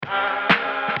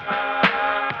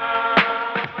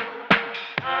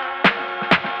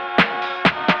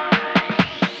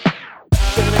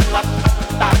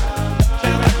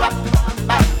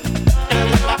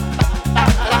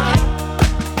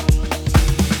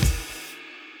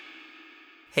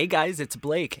Hey guys, it's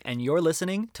Blake, and you're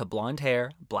listening to Blonde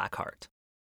Hair, Black Heart.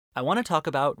 I want to talk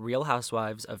about Real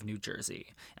Housewives of New Jersey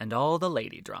and all the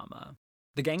lady drama.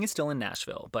 The gang is still in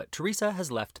Nashville, but Teresa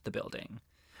has left the building.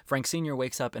 Frank Sr.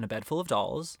 wakes up in a bed full of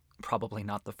dolls, probably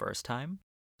not the first time.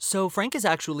 So Frank is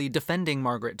actually defending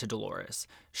Margaret to Dolores.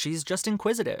 She's just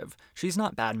inquisitive. She's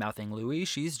not bad-mouthing Louis,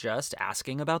 she's just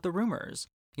asking about the rumors.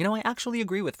 You know, I actually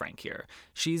agree with Frank here.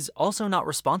 She's also not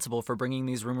responsible for bringing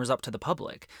these rumors up to the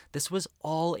public. This was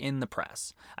all in the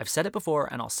press. I've said it before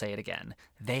and I'll say it again.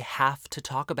 They have to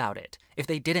talk about it. If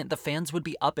they didn't, the fans would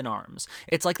be up in arms.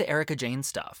 It's like the Erika Jayne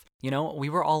stuff. You know, we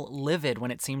were all livid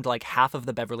when it seemed like half of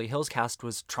the Beverly Hills cast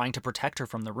was trying to protect her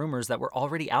from the rumors that were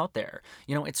already out there.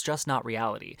 You know, it's just not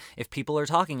reality. If people are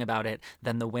talking about it,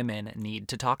 then the women need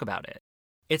to talk about it.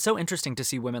 It's so interesting to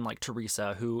see women like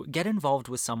Teresa who get involved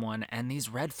with someone and these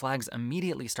red flags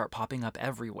immediately start popping up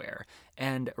everywhere.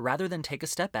 And rather than take a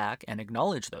step back and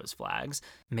acknowledge those flags,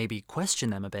 maybe question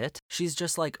them a bit, she's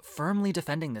just like firmly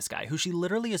defending this guy who she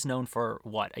literally is known for,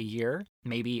 what, a year?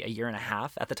 Maybe a year and a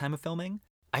half at the time of filming?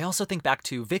 I also think back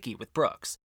to Vicky with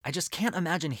Brooks. I just can't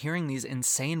imagine hearing these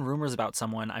insane rumors about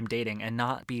someone I'm dating and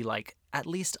not be like, at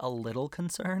least a little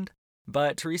concerned.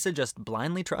 But Teresa just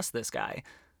blindly trusts this guy.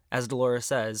 As Dolores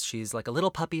says, she's like a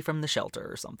little puppy from the shelter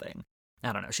or something.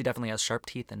 I don't know, she definitely has sharp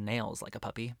teeth and nails like a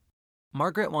puppy.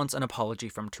 Margaret wants an apology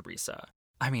from Teresa.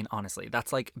 I mean, honestly,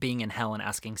 that's like being in hell and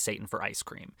asking Satan for ice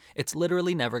cream. It's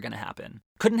literally never gonna happen.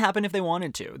 Couldn't happen if they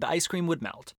wanted to. The ice cream would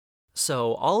melt.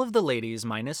 So all of the ladies,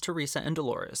 minus Teresa and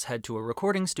Dolores, head to a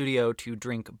recording studio to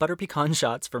drink butter pecan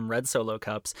shots from red Solo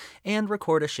cups and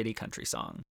record a shitty country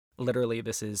song. Literally,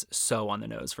 this is so on the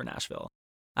nose for Nashville.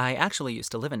 I actually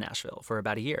used to live in Nashville for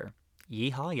about a year.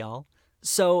 Yeehaw, y'all.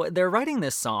 So they're writing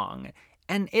this song,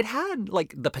 and it had,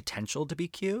 like, the potential to be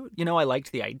cute. You know, I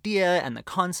liked the idea and the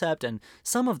concept and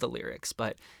some of the lyrics,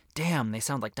 but damn, they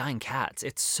sound like dying cats.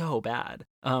 It's so bad.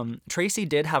 Tracy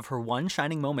did have her one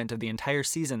shining moment of the entire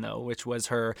season, though, which was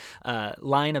her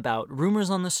line about rumors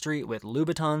on the street with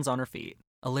Louboutins on her feet.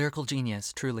 A lyrical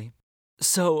genius, truly.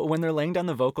 So when they're laying down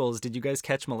the vocals, did you guys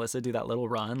catch Melissa do that little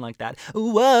run like that?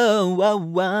 Whoa, whoa,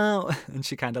 whoa. And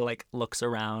she kind of like looks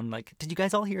around like, did you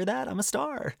guys all hear that? I'm a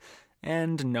star.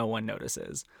 And no one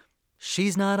notices.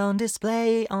 She's not on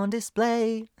display, on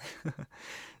display.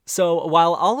 So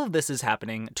while all of this is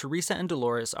happening, Teresa and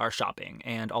Dolores are shopping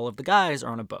and all of the guys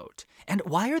are on a boat. And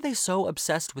why are they so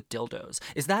obsessed with dildos?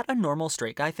 Is that a normal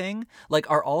straight guy thing? Like,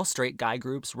 are all straight guy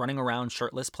groups running around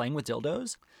shirtless playing with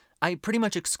dildos? I pretty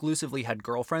much exclusively had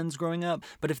girlfriends growing up,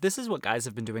 but if this is what guys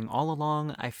have been doing all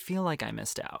along, I feel like I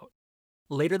missed out.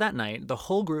 Later that night, the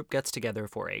whole group gets together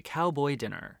for a cowboy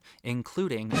dinner,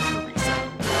 including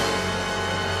Teresa.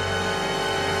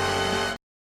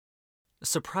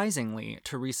 Surprisingly,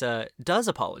 Teresa does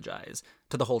apologize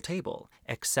to the whole table,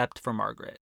 except for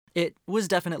Margaret. It was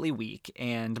definitely weak,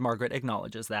 and Margaret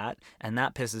acknowledges that, and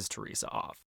that pisses Teresa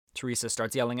off. Teresa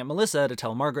starts yelling at Melissa to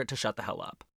tell Margaret to shut the hell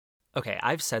up. Okay,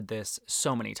 I've said this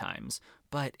so many times,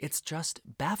 but it's just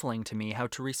baffling to me how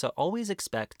Teresa always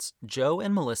expects Joe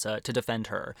and Melissa to defend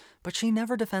her, but she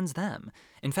never defends them.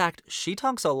 In fact, she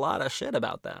talks a lot of shit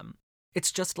about them.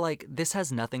 It's just like, this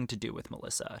has nothing to do with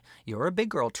Melissa. You're a big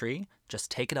girl tree,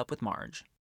 just take it up with Marge.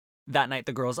 That night,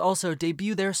 the girls also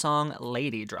debut their song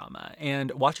Lady Drama,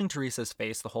 and watching Teresa's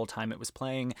face the whole time it was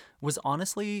playing was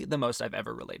honestly the most I've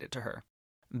ever related to her.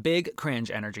 Big cringe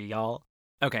energy, y'all.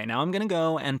 Okay, now I'm gonna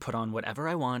go and put on Whatever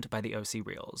I Want by the OC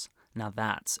Reels. Now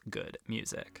that's good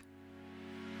music.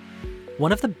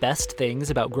 One of the best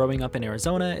things about growing up in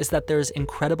Arizona is that there's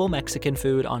incredible Mexican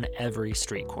food on every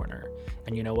street corner.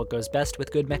 And you know what goes best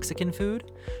with good Mexican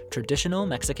food? Traditional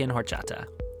Mexican horchata.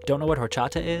 Don't know what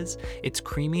horchata is? It's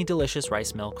creamy, delicious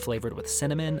rice milk flavored with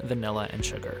cinnamon, vanilla, and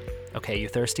sugar. Okay, you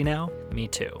thirsty now? Me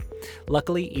too.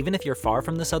 Luckily, even if you're far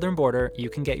from the southern border, you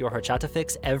can get your horchata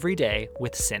fix every day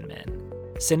with Sinmin.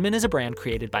 Sinmin is a brand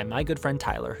created by my good friend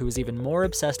Tyler, who is even more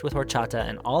obsessed with horchata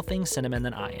and all things cinnamon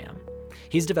than I am.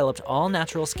 He's developed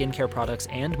all-natural skincare products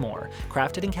and more,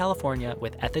 crafted in California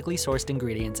with ethically sourced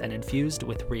ingredients and infused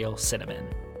with real cinnamon.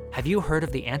 Have you heard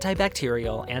of the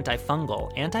antibacterial,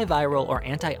 antifungal, antiviral, or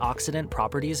antioxidant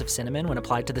properties of cinnamon when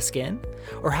applied to the skin?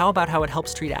 Or how about how it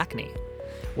helps treat acne?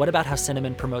 What about how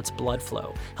cinnamon promotes blood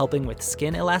flow, helping with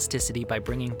skin elasticity by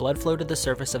bringing blood flow to the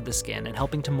surface of the skin and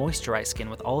helping to moisturize skin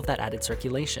with all of that added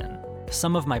circulation?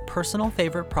 Some of my personal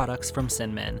favorite products from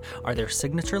Sinmin are their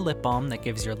signature lip balm that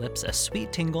gives your lips a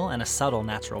sweet tingle and a subtle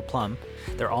natural plump,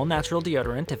 their all-natural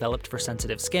deodorant developed for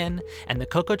sensitive skin, and the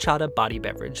Coco Chata body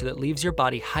beverage that leaves your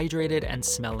body hydrated and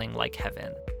smelling like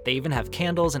heaven. They even have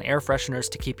candles and air fresheners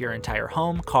to keep your entire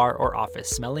home, car, or office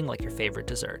smelling like your favorite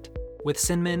dessert. With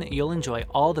Cinnamon, you'll enjoy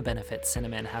all the benefits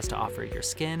cinnamon has to offer your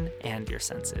skin and your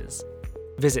senses.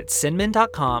 Visit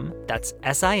cinnamon.com, that's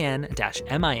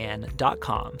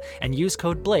sin-min.com, and use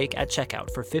code Blake at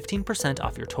checkout for 15%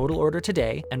 off your total order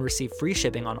today and receive free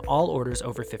shipping on all orders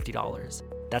over $50.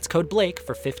 That's code Blake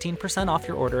for 15% off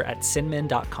your order at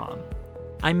cinnamon.com.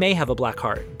 I may have a black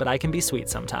heart, but I can be sweet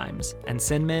sometimes, and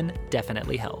cinnamon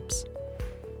definitely helps.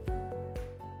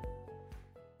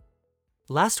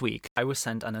 Last week, I was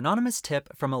sent an anonymous tip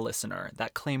from a listener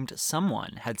that claimed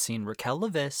someone had seen Raquel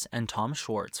Leviss and Tom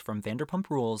Schwartz from Vanderpump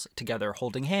Rules together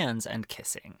holding hands and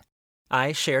kissing.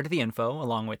 I shared the info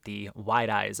along with the wide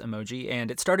eyes emoji, and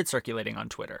it started circulating on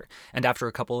Twitter. And after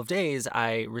a couple of days,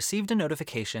 I received a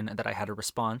notification that I had a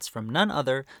response from none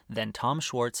other than Tom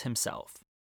Schwartz himself.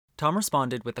 Tom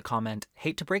responded with the comment,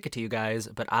 "Hate to break it to you guys,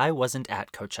 but I wasn't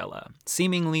at Coachella,"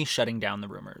 seemingly shutting down the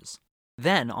rumors.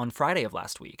 Then, on Friday of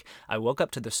last week, I woke up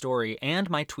to the story and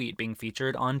my tweet being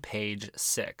featured on page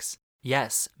 6.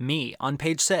 Yes, me, on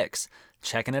page 6,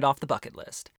 checking it off the bucket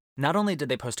list. Not only did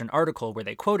they post an article where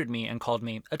they quoted me and called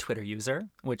me a Twitter user,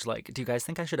 which, do you guys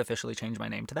think I should officially change my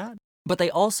name to that? But they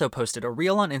also posted a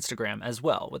reel on Instagram as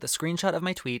well, with a screenshot of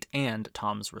my tweet and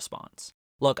Tom's response.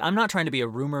 Look, I'm not trying to be a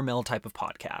rumor mill type of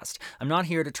podcast. I'm not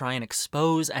here to try and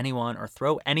expose anyone or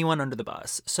throw anyone under the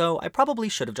bus, so I probably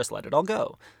should have just let it all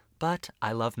go. But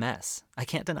I love mess. I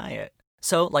can't deny it.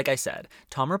 So, like I said,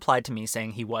 Tom replied to me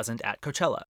saying he wasn't at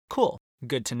Coachella. Cool.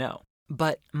 Good to know.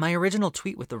 But my original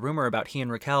tweet with the rumor about he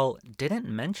and Raquel didn't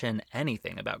mention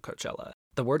anything about Coachella.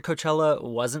 The word Coachella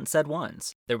wasn't said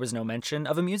once. There was no mention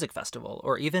of a music festival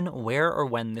or even where or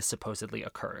when this supposedly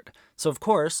occurred. So of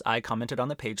course, I commented on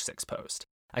the page 6 post.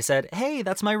 I said, "Hey,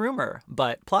 that's my rumor,"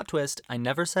 but plot twist, I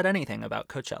never said anything about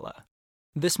Coachella.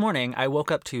 This morning, I woke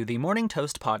up to the Morning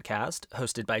Toast podcast,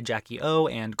 hosted by Jackie O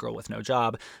and Girl With No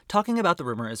Job, talking about the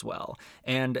rumor as well,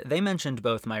 and they mentioned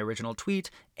both my original tweet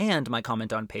and my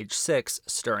comment on page 6,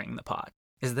 stirring the pot.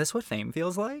 Is this what fame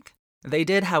feels like? They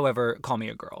did, however, call me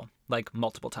a girl,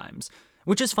 multiple times,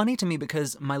 which is funny to me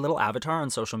because my little avatar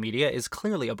on social media is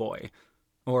clearly a boy,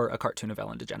 or a cartoon of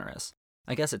Ellen DeGeneres.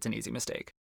 I guess it's an easy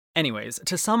mistake. Anyways,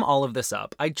 to sum all of this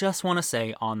up, I just want to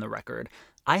say on the record,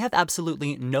 I have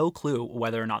absolutely no clue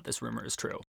whether or not this rumor is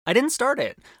true. I didn't start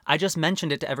it. I just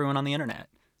mentioned it to everyone on the internet.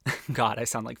 God, I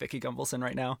sound like Vicky Gunvalson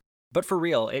right now. But for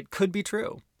real, it could be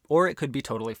true, or it could be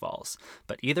totally false.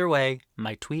 But either way,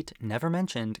 my tweet never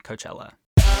mentioned Coachella.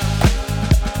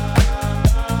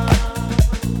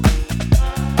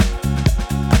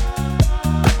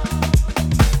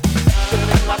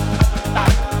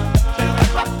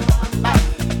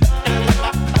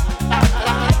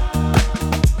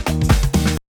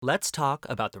 Let's talk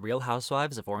about the Real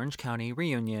Housewives of Orange County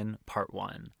reunion, part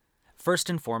 1. First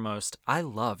and foremost, I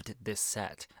loved this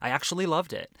set. I actually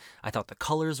loved it. I thought the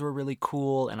colors were really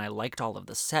cool, and I liked all of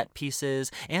the set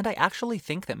pieces, and I actually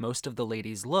think that most of the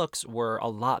ladies' looks were a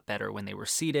lot better when they were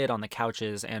seated on the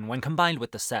couches and when combined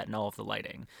with the set and all of the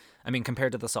lighting. I mean,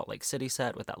 compared to the Salt Lake City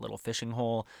set with that little fishing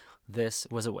hole, this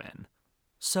was a win.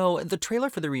 So, the trailer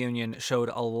for the reunion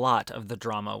showed a lot of the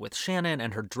drama with Shannon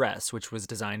and her dress, which was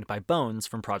designed by Bones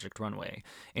from Project Runway.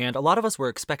 And a lot of us were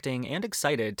expecting and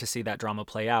excited to see that drama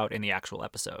play out in the actual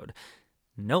episode.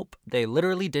 Nope, they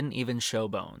literally didn't even show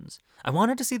Bones. I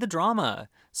wanted to see the drama.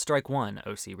 Strike one,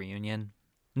 OC reunion.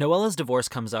 Noella's divorce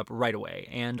comes up right away,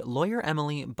 and lawyer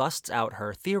Emily busts out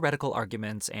her theoretical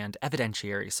arguments and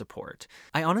evidentiary support.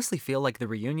 I honestly feel like the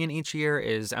reunion each year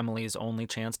is Emily's only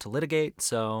chance to litigate,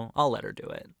 so I'll let her do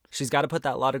it. She's got to put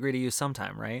that law degree to use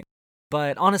sometime, right?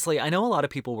 But honestly, I know a lot of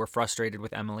people were frustrated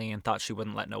with Emily and thought she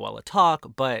wouldn't let Noella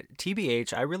talk, but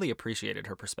TBH, I really appreciated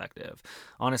her perspective.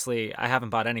 Honestly, I haven't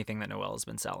bought anything that Noella's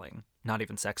been selling, not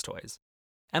even sex toys.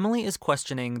 Emily is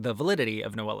questioning the validity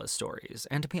of Noella's stories,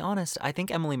 and to be honest, I think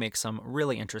Emily makes some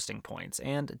really interesting points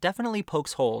and definitely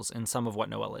pokes holes in some of what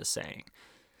Noella is saying.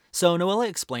 So Noella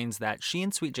explains that she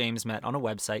and Sweet James met on a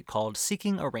website called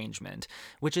Seeking Arrangement,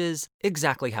 which is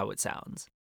exactly how it sounds.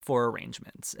 For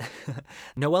arrangements.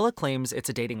 Noella claims it's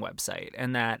a dating website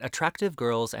and that attractive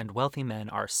girls and wealthy men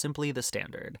are simply the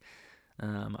standard.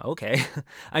 Okay.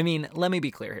 I mean, let me be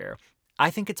clear here. I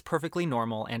think it's perfectly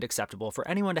normal and acceptable for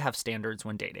anyone to have standards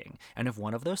when dating. And if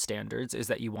one of those standards is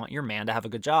that you want your man to have a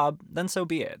good job, then so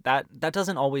be it. That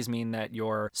doesn't always mean that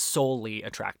you're solely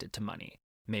attracted to money.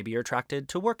 Maybe you're attracted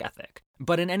to work ethic.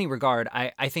 But in any regard,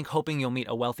 I think hoping you'll meet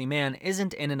a wealthy man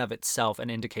isn't in and of itself an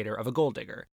indicator of a gold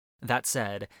digger. That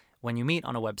said, when you meet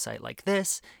on a website like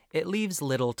this, it leaves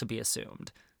little to be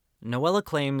assumed. Noella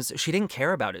claims she didn't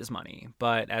care about his money,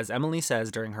 but as Emily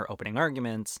says during her opening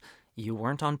arguments, you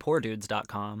weren't on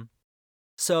poordudes.com.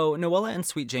 So, Noella and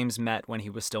Sweet James met when he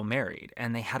was still married,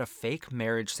 and they had a fake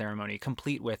marriage ceremony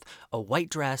complete with a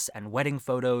white dress and wedding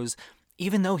photos,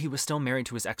 even though he was still married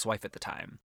to his ex-wife at the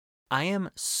time. I am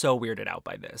so weirded out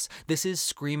by this. This is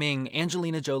screaming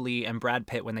Angelina Jolie and Brad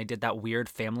Pitt when they did that weird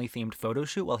family-themed photo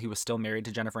shoot while he was still married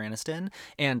to Jennifer Aniston,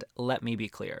 and let me be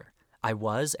clear, I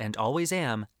was and always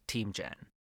am Team Jen.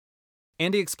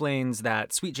 Andy explains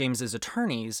that Sweet James's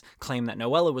attorneys claim that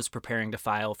Noella was preparing to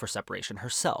file for separation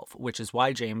herself, which is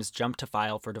why James jumped to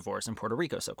file for divorce in Puerto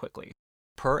Rico so quickly.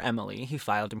 Per Emily, he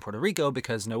filed in Puerto Rico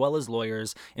because Noella's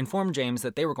lawyers informed James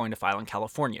that they were going to file in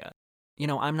California. You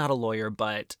know, I'm not a lawyer,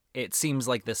 but it seems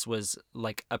like this was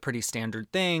like a pretty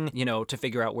standard thing, to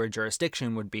figure out where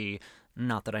jurisdiction would be.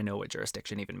 Not that I know what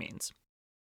jurisdiction even means.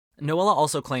 Noella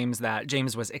also claims that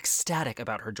James was ecstatic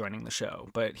about her joining the show,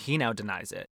 but he now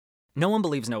denies it. No one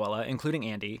believes Noella, including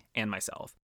Andy and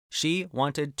myself. She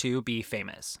wanted to be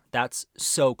famous. That's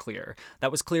so clear.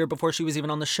 That was clear before she was even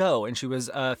on the show, and she was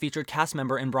a featured cast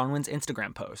member in Bronwyn's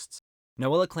Instagram posts.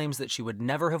 Noella claims that she would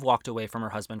never have walked away from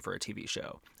her husband for a TV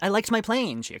show. I liked my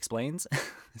plane, she explains.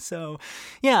 So,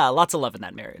 yeah, lots of love in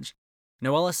that marriage.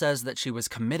 Noella says that she was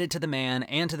committed to the man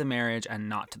and to the marriage and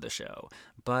not to the show.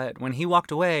 But when he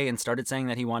walked away and started saying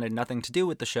that he wanted nothing to do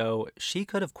with the show, she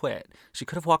could have quit. She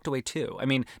could have walked away too. I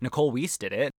mean, Nicole Weiss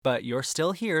did it, but you're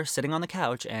still here sitting on the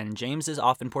couch and James is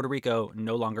off in Puerto Rico,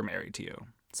 no longer married to you.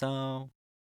 So,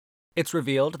 it's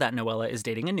revealed that Noella is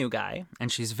dating a new guy,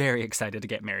 and she's very excited to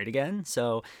get married again.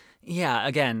 So, yeah,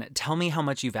 again, tell me how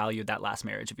much you valued that last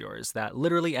marriage of yours that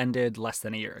literally ended less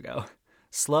than a year ago.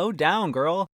 Slow down,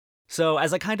 girl. So,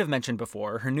 as I kind of mentioned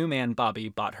before, her new man, Bobby,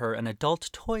 bought her an adult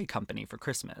toy company for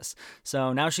Christmas.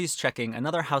 So now she's checking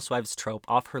another Housewives trope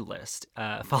off her list,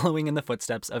 following in the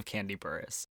footsteps of Kandi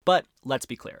Burruss. But let's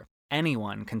be clear.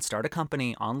 Anyone can start a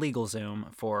company on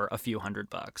LegalZoom for a few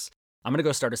 $100. I'm gonna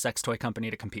go start a sex toy company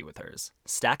to compete with hers.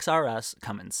 Stacks R Us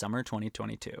coming summer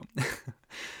 2022.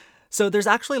 So there's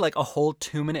actually like a whole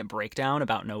 2-minute breakdown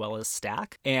about Noella's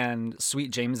stack and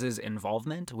Sweet James's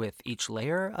involvement with each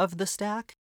layer of the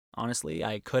stack. Honestly,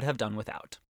 I could have done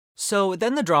without. So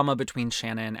then the drama between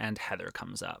Shannon and Heather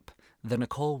comes up. The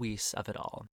Nicole Weiss of it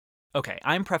all. Okay,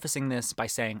 I'm prefacing this by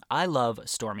saying I love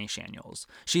Stormy Shaniels.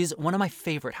 She's one of my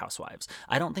favorite housewives.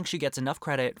 I don't think she gets enough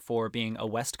credit for being a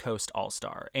West Coast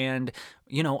all-star and,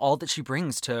 all that she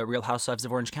brings to Real Housewives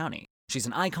of Orange County. She's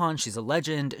an icon, she's a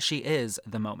legend, she is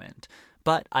the moment.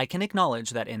 But I can acknowledge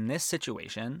that in this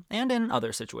situation, and in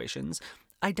other situations,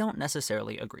 I don't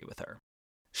necessarily agree with her.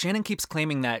 Shannon keeps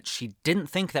claiming that she didn't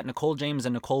think that Nicole James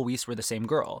and Nicole Weiss were the same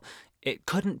girl. It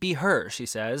couldn't be her, she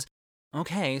says.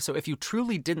 Okay, so if you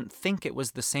truly didn't think it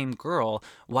was the same girl,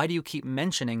 why do you keep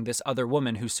mentioning this other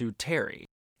woman who sued Terry?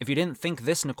 If you didn't think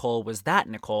this Nicole was that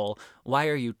Nicole, why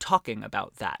are you talking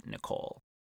about that Nicole?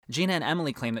 Gina and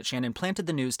Emily claim that Shannon planted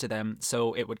the news to them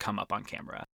so it would come up on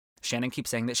camera. Shannon keeps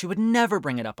saying that she would never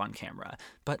bring it up on camera,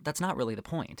 but that's not really the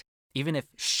point. Even if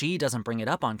she doesn't bring it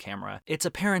up on camera, it's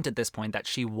apparent at this point that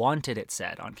she wanted it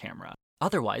said on camera.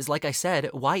 Otherwise, like I said,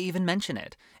 why even mention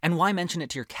it? And why mention it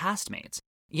to your castmates?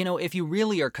 If you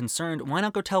really are concerned, why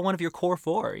not go tell one of your core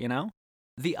four,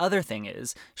 The other thing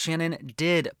is, Shannon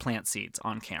did plant seeds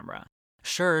on camera.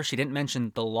 Sure, she didn't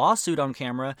mention the lawsuit on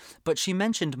camera, but she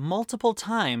mentioned multiple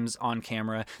times on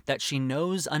camera that she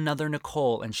knows another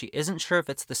Nicole and she isn't sure if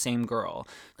it's the same girl.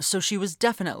 So she was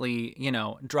definitely,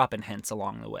 dropping hints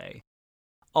along the way.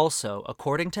 Also,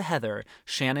 according to Heather,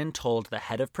 Shannon told the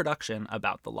head of production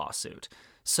about the lawsuit.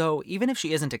 So even if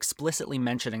she isn't explicitly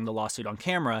mentioning the lawsuit on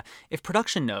camera, if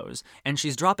production knows, and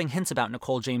she's dropping hints about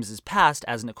Nicole James's past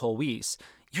as Nicole Weiss,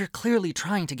 you're clearly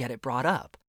trying to get it brought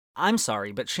up. I'm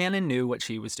sorry, but Shannon knew what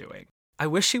she was doing. I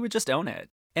wish she would just own it.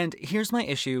 And here's my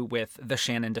issue with the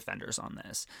Shannon defenders on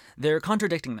this. They're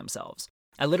contradicting themselves.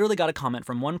 I literally got a comment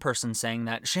from one person saying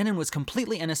that Shannon was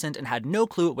completely innocent and had no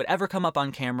clue it would ever come up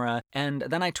on camera, and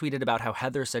then I tweeted about how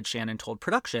Heather said Shannon told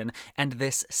production, and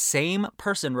this same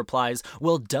person replies,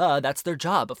 well, duh, that's their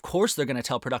job. Of course they're gonna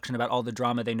tell production about all the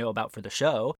drama they know about for the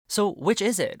show. So which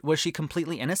is it? Was she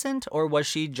completely innocent, or was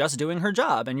she just doing her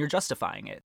job and you're justifying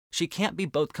it? She can't be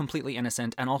both completely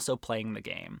innocent and also playing the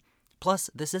game. Plus,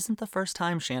 this isn't the first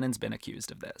time Shannon's been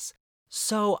accused of this.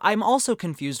 So I'm also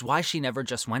confused why she never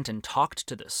just went and talked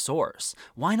to the source.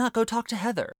 Why not go talk to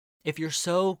Heather? If you're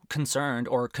so concerned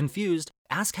or confused,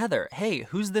 ask Heather, hey,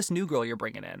 who's this new girl you're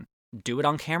bringing in? Do it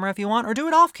on camera if you want, or do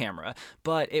it off camera.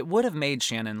 But it would have made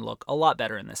Shannon look a lot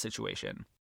better in this situation.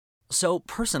 So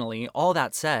personally, all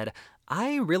that said,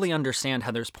 I really understand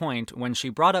Heather's point when she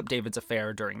brought up David's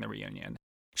affair during the reunion.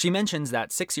 She mentions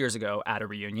that 6 years ago at a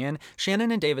reunion,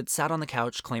 Shannon and David sat on the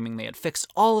couch claiming they had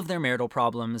fixed all of their marital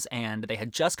problems and they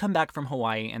had just come back from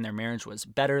Hawaii and their marriage was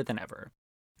better than ever.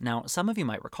 Now, some of you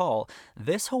might recall,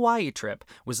 this Hawaii trip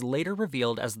was later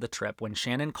revealed as the trip when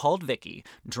Shannon called Vicky,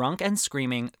 drunk and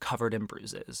screaming, covered in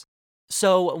bruises.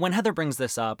 So when Heather brings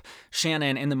this up,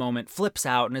 Shannon in the moment flips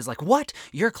out and is like, "What?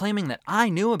 You're claiming that I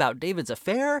knew about David's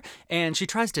affair?" And she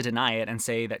tries to deny it and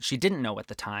say that she didn't know at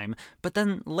the time. But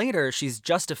then later she's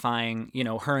justifying,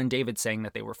 her and David saying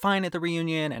that they were fine at the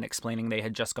reunion and explaining they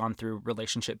had just gone through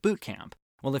relationship boot camp.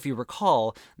 Well, if you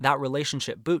recall, that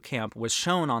relationship boot camp was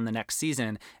shown on the next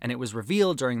season, and it was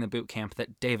revealed during the boot camp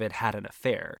that David had an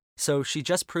affair. So she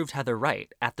just proved Heather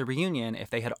right. At the reunion,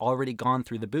 if they had already gone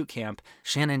through the boot camp,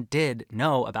 Shannon did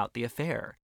know about the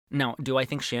affair. Now, do I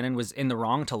think Shannon was in the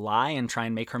wrong to lie and try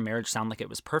and make her marriage sound like it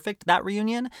was perfect that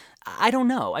reunion? I don't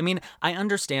know. I mean, I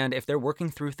understand if they're working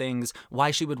through things,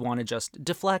 why she would want to just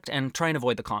deflect and try and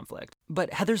avoid the conflict.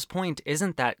 But Heather's point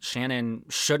isn't that Shannon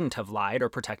shouldn't have lied or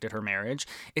protected her marriage.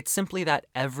 It's simply that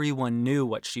everyone knew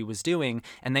what she was doing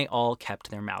and they all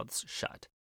kept their mouths shut.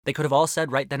 They could have all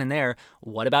said right then and there,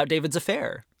 "What about David's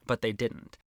affair?" But they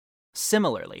didn't.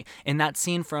 Similarly, in that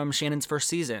scene from Shannon's first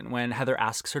season when Heather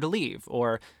asks her to leave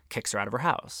or kicks her out of her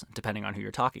house, depending on who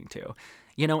you're talking to.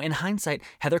 In hindsight,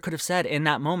 Heather could have said in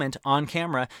that moment on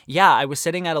camera, "Yeah, I was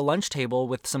sitting at a lunch table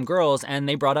with some girls and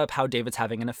they brought up how David's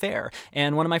having an affair.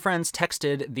 And one of my friends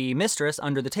texted the mistress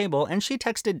under the table and she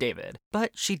texted David."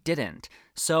 But she didn't.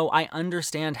 So I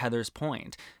understand Heather's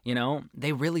point.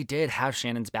 They really did have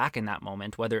Shannon's back in that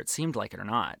moment, whether it seemed like it or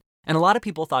not. And a lot of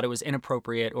people thought it was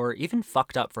inappropriate or even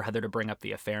fucked up for Heather to bring up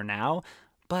the affair now,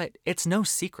 but it's no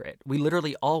secret. We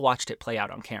literally all watched it play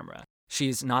out on camera.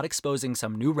 She's not exposing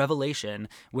some new revelation,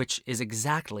 which is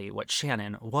exactly what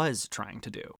Shannon was trying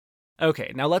to do.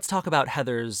 Okay, now let's talk about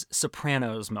Heather's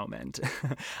Sopranos moment.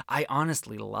 I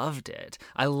honestly loved it.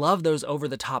 I love those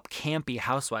over-the-top campy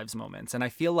housewives moments, and I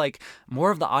feel like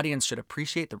more of the audience should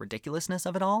appreciate the ridiculousness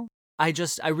of it all. I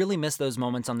really miss those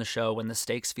moments on the show when the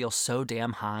stakes feel so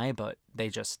damn high, but they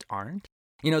just aren't.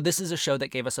 This is a show that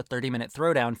gave us a 30-minute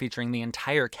throwdown featuring the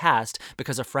entire cast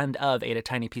because a friend of ate a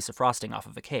tiny piece of frosting off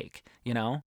of a cake.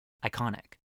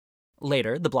 Iconic.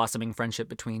 Later, the blossoming friendship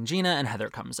between Gina and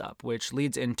Heather comes up, which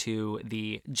leads into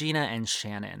the Gina and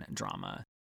Shannon drama.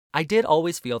 I did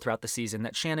always feel throughout the season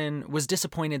that Shannon was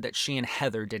disappointed that she and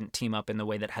Heather didn't team up in the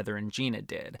way that Heather and Gina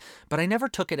did, but I never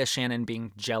took it as Shannon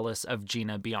being jealous of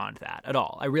Gina beyond that at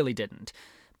all. I really didn't.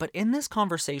 But in this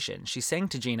conversation, she's saying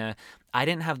to Gina, "I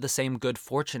didn't have the same good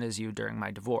fortune as you during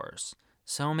my divorce."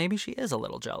 So maybe she is a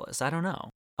little jealous. I don't know.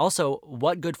 Also,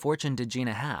 what good fortune did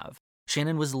Gina have?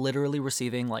 Shannon was literally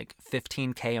receiving like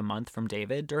 $15K a month from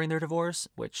David during their divorce,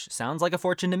 which sounds like a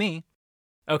fortune to me.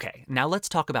 Okay, now let's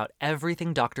talk about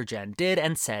everything Dr. Jen did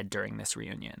and said during this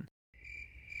reunion.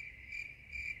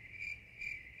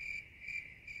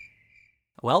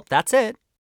 Well, that's it.